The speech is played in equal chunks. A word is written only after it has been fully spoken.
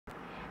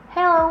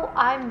Hello,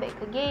 I'm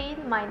back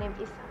again. My name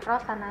is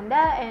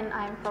Rosananda and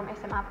I'm from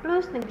SMA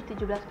Plus Negeri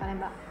 17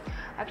 Palembang.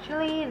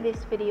 Actually,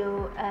 this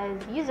video as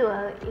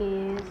usual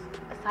is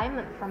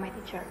assignment from my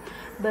teacher,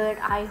 but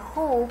I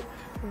hope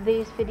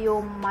this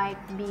video might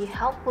be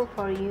helpful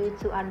for you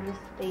to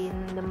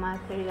understand the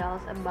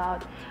materials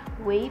about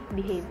wave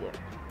behavior.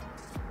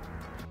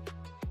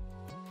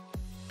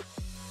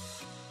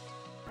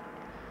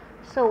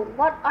 So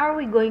what are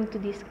we going to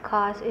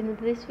discuss in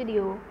this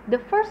video? The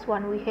first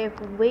one, we have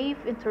wave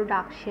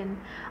introduction.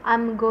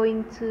 I'm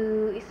going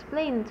to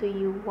explain to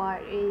you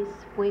what is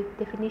wave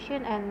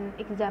definition and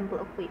example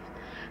of waves.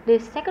 The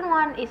second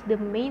one is the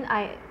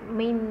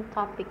main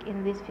topic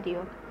in this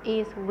video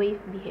is wave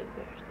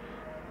behavior.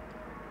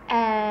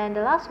 And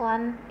the last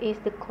one is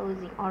the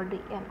closing or the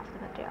end of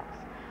the materials.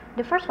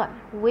 The first one,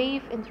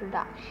 wave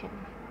introduction.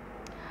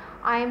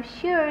 I'm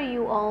sure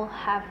you all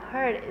have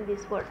heard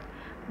this word,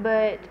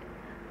 but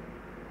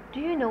do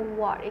you know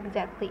what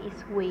exactly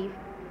is wave?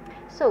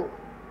 So,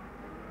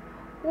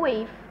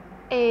 wave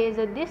is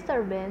a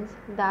disturbance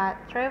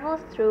that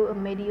travels through a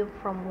medium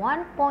from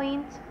one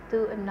point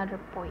to another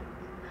point,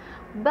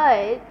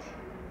 but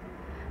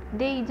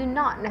they do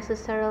not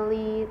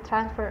necessarily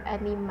transfer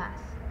any mass.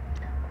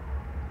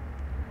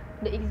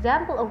 The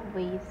example of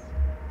waves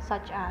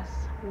such as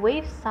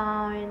wave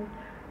sound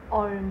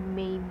or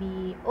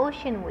maybe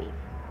ocean wave.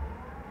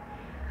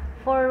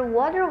 For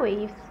water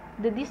waves,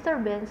 the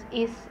disturbance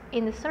is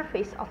in the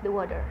surface of the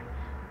water.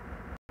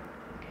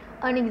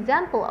 An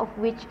example of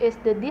which is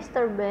the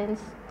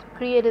disturbance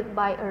created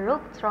by a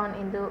rock thrown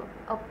into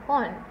a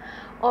pond,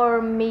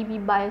 or maybe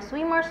by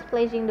swimmers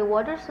splashing the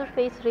water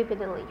surface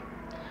repeatedly.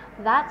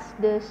 That's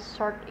the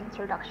short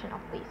introduction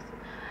of waves.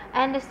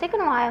 And the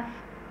second one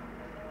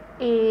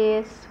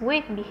is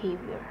wave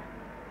behavior.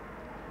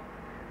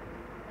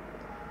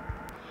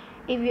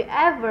 If you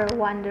ever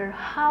wonder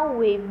how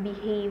waves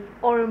behave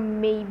or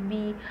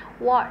maybe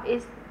what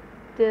is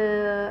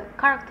the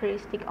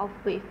characteristic of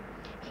wave,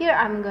 here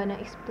I'm gonna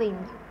explain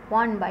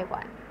one by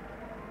one.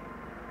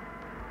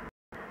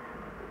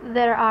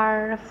 There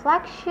are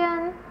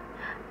reflection,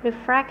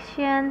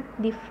 refraction,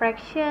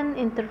 diffraction,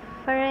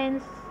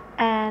 interference,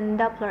 and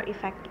Doppler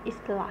effect is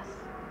the last.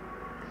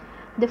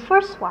 The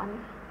first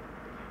one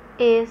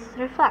is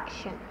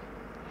reflection.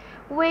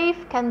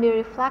 Wave can be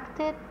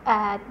reflected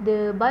at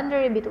the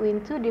boundary between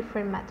two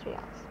different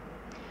materials.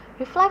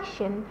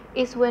 Reflection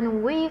is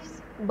when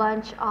waves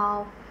bounce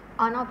off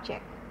an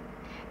object.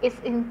 It's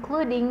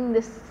including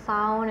the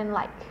sound and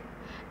light.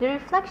 The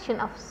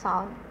reflection of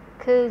sound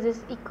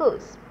causes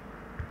echoes.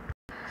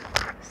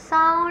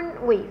 Sound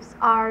waves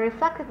are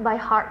reflected by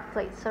hard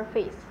flat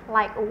surface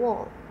like a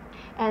wall,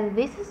 and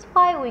this is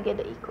why we get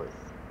the echoes.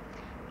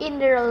 In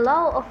the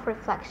law of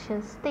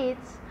reflection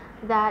states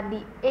that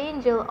the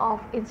angle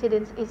of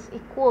incidence is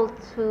equal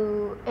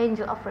to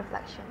angle of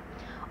reflection,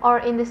 or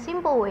in the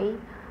simple way,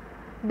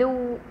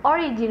 the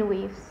origin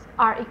waves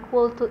are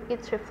equal to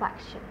its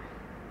reflection.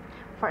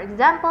 For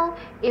example,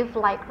 if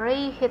light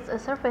ray hits a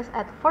surface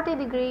at 40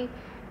 degrees,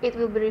 it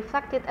will be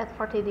reflected at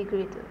 40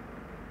 degrees too.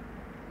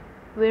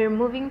 We're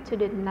moving to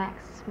the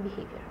next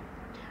behavior,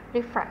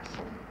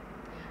 refraction.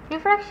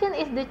 Refraction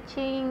is the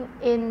change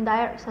in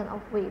direction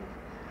of wave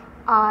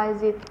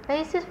as it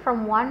passes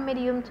from one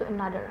medium to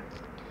another.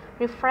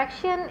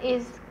 Refraction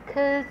is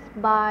caused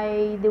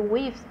by the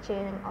wave's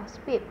change of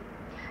speed.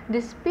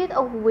 The speed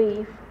of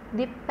wave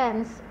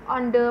depends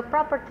on the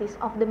properties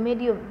of the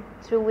medium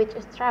through which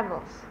it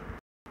travels.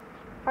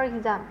 For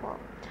example,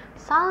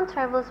 sound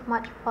travels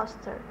much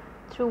faster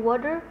through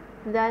water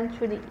than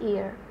through the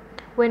air.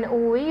 When a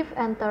wave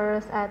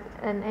enters at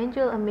an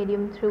angle a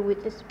medium through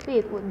which its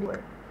speed would be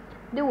lower,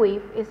 the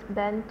wave is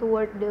bent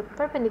toward the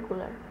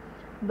perpendicular.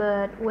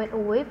 But when a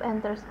wave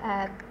enters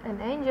at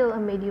an angle a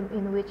medium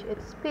in which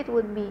its speed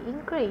would be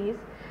increased,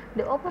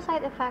 the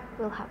opposite effect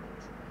will happen.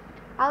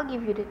 I'll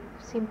give you the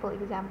simple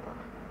example.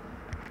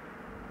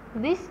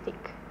 This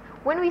stick,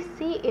 when we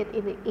see it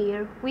in the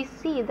air, we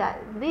see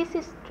that this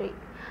is straight,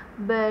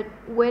 but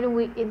when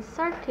we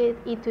insert it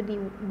into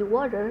the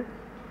water,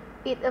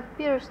 it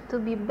appears to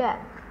be bent.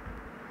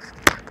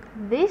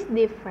 This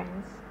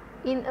difference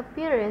in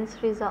appearance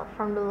results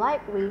from the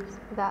light waves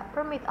that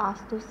permit us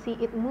to see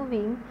it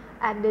moving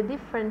at the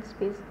different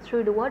speeds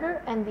through the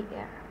water and the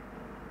air.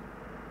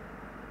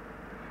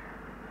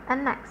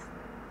 And next,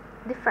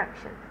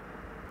 diffraction.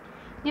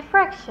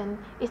 Diffraction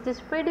is the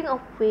spreading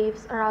of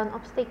waves around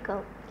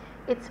obstacle.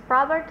 It's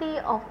property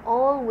of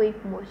all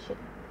wave motion.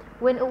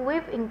 When a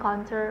wave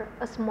encounters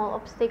a small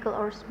obstacle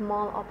or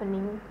small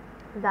opening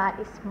that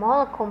is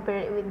small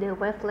compared with the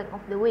wavelength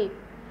of the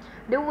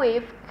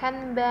wave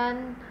can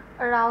bend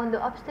around the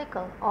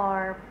obstacle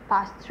or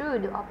pass through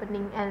the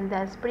opening and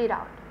then spread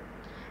out.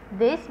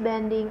 This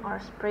bending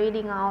or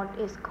spreading out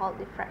is called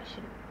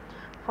diffraction.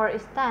 For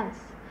instance,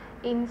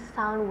 in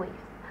sound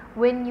waves,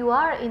 when you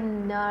are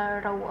in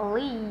narrow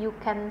alley, you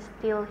can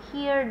still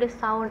hear the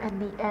sound at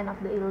the end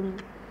of the alley,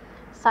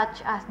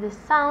 such as the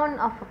sound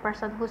of a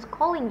person who's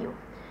calling you.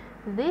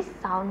 This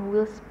sound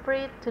will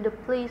spread to the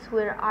place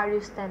where are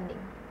you standing.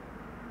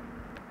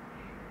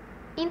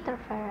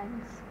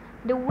 Interference.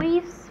 The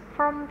waves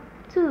from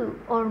two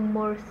or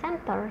more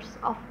centers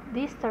of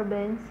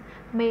disturbance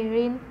may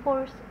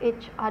reinforce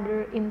each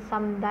other in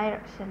some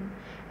direction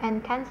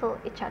and cancel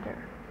each other.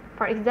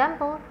 For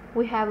example,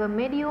 we have a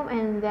medium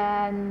and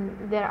then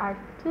there are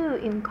two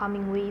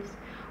incoming waves.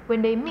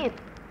 When they meet,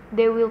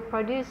 they will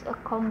produce a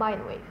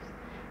combined wave.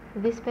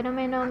 This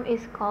phenomenon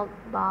is called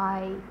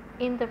by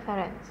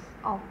interference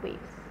of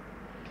waves.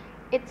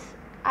 It's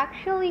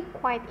actually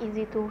quite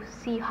easy to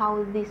see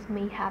how this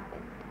may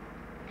happen.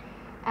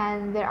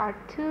 And there are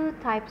two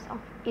types of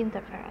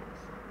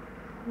interference.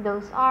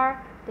 Those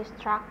are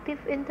destructive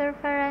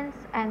interference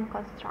and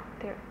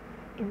constructive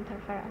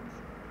interference.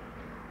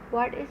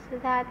 What is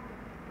that?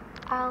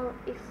 I'll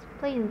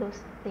explain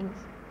those things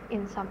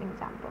in some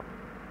example.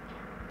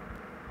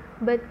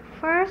 But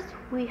first,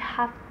 we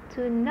have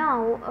to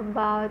know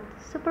about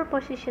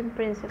superposition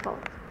principle.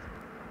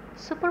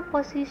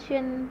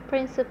 Superposition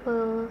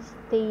principle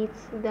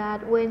states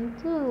that when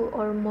two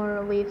or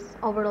more waves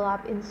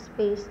overlap in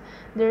space,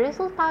 the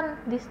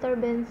resultant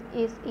disturbance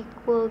is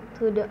equal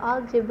to the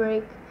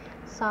algebraic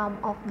sum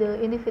of the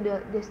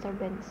individual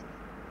disturbances.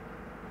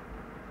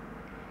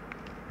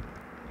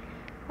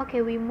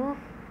 Okay, we move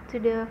to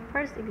the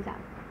first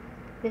example,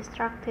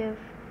 destructive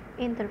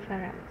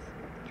interference.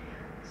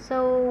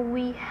 So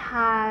we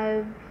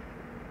have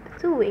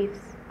two waves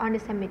on the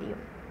same medium.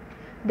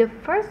 The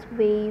first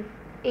wave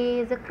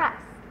is a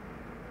crest,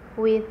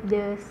 with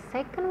the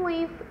second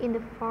wave in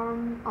the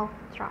form of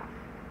trough.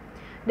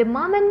 The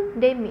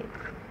moment they meet,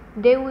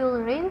 they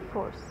will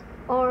reinforce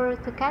or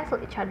to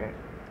cancel each other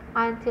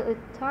until it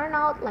turns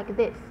out like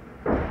this.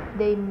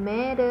 They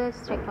made a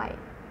straight line.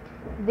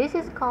 This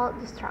is called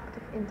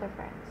destructive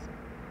interference.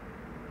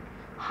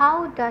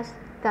 How does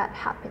that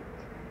happen?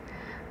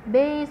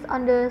 Based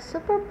on the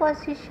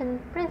superposition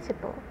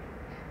principle,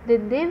 the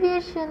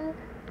deviation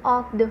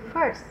of the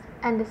first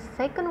and the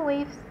second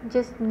waves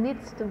just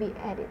needs to be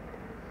added.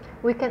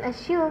 We can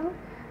assume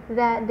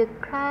that the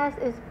crest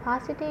is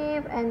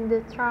positive and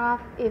the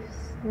trough is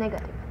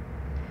negative.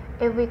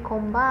 If we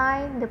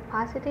combine the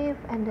positive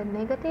and the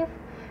negative,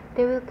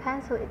 they will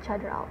cancel each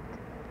other out,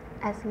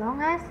 as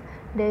long as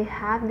they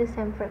have the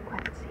same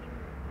frequency.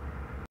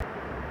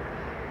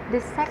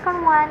 The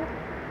second one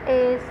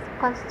is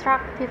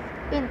constructive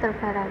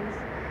interference.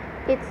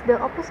 It's the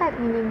opposite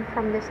meaning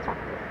from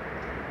destructive.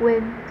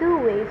 When two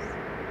waves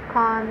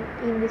come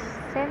in the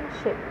same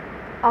shape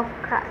of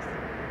crest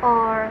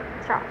or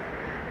trough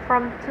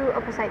from two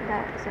opposite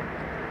directions,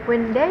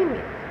 when they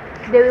meet,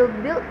 they will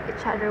build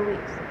each other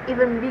waves,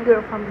 even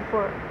bigger from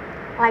before.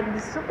 Like the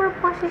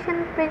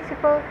superposition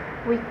principle,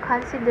 we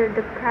consider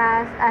the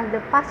crest as the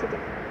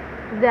positive.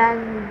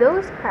 Then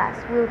those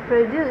crests will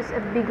produce a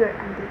bigger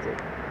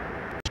amplitude.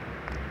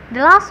 The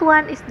last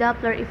one is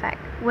Doppler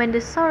effect, when the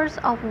source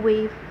of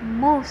wave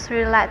moves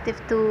relative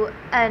to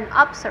an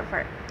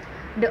observer.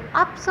 The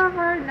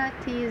observer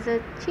notices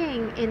a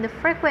change in the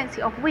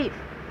frequency of wave.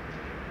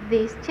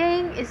 This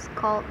change is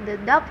called the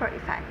Doppler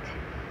effect.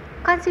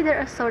 Consider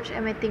a source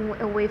emitting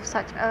a wave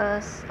such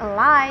as a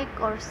light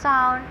or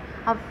sound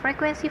of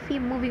frequency v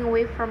moving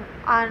away from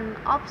an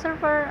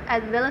observer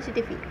at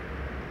velocity v.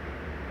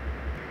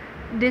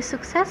 The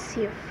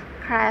successive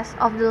crests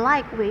of the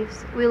light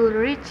waves will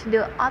reach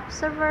the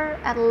observer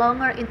at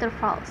longer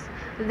intervals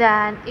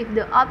than if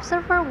the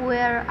observer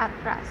were at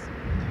rest.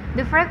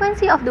 The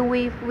frequency of the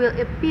wave will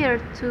appear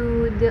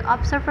to the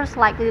observer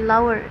slightly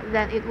lower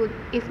than it would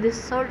if the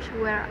source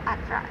were at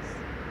rest.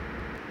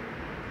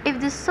 If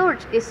the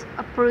source is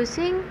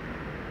approaching,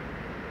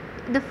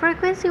 the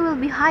frequency will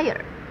be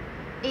higher.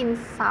 In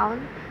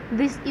sound,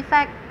 this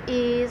effect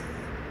is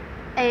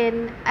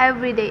an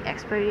everyday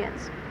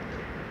experience.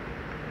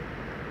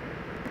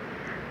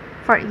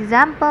 For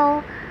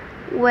example,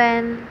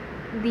 when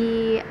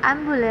the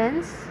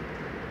ambulance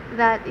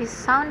that is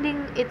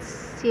sounding its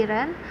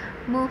siren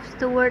moves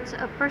towards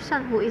a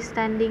person who is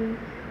standing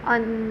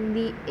on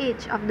the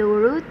edge of the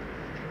road,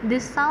 the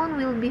sound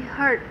will be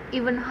heard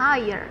even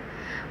higher.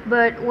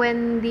 But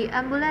when the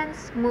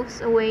ambulance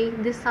moves away,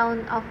 the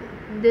sound of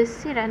the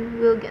siren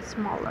will get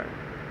smaller.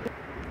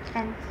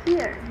 And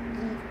here,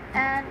 the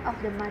end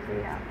of the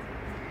material.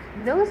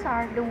 Those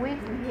are the wave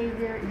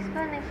behavior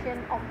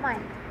explanation of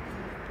mine.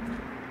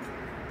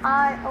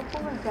 I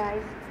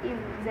apologize if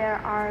there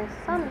are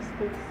some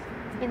mistakes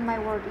in my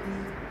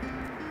wording.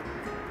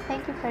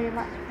 Thank you very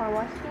much for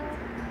watching.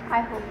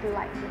 I hope you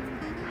liked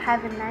it.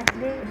 Have a nice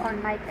day or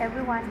night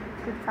everyone.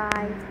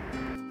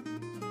 Goodbye.